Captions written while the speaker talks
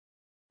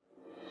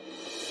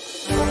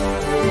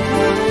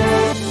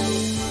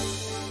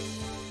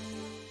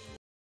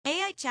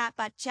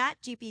chatbot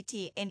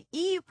ChatGPT in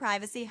EU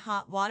privacy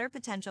hot water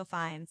potential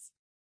fines.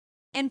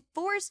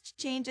 Enforced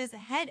changes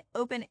ahead.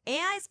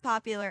 OpenAI's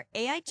popular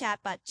AI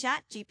chatbot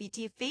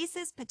ChatGPT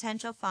faces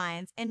potential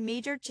fines and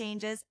major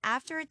changes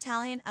after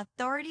Italian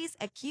authorities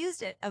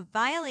accused it of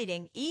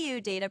violating EU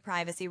data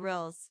privacy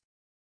rules.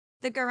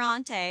 The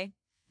Garante,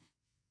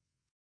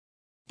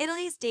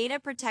 Italy's data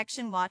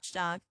protection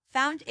watchdog,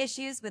 found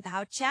issues with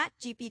how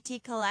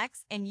ChatGPT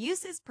collects and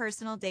uses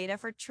personal data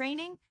for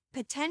training,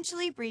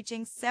 potentially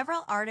breaching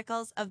several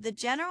articles of the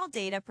General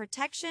Data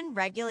Protection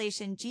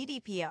Regulation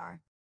 (GDPR).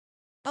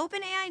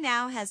 OpenAI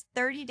now has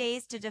 30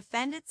 days to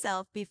defend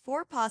itself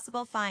before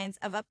possible fines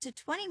of up to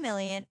 20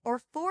 million or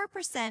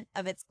 4%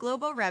 of its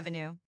global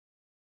revenue.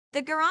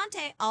 The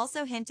Garante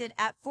also hinted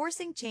at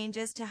forcing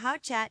changes to how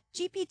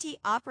ChatGPT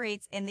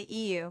operates in the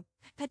EU,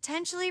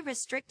 potentially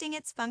restricting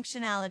its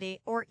functionality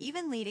or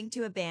even leading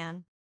to a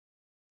ban.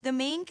 The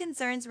main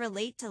concerns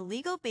relate to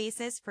legal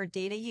basis for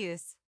data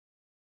use,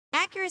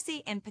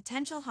 accuracy and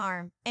potential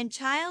harm, and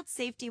child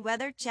safety.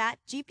 Whether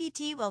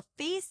ChatGPT will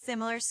face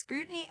similar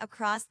scrutiny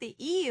across the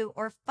EU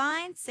or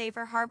find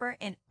safer harbor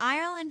in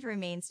Ireland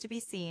remains to be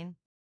seen.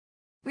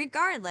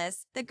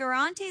 Regardless, the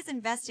Garante's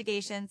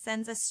investigation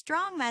sends a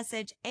strong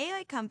message: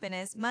 AI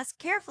companies must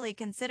carefully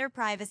consider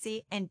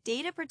privacy and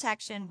data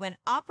protection when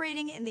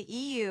operating in the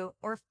EU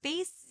or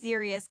face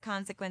serious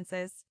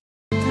consequences.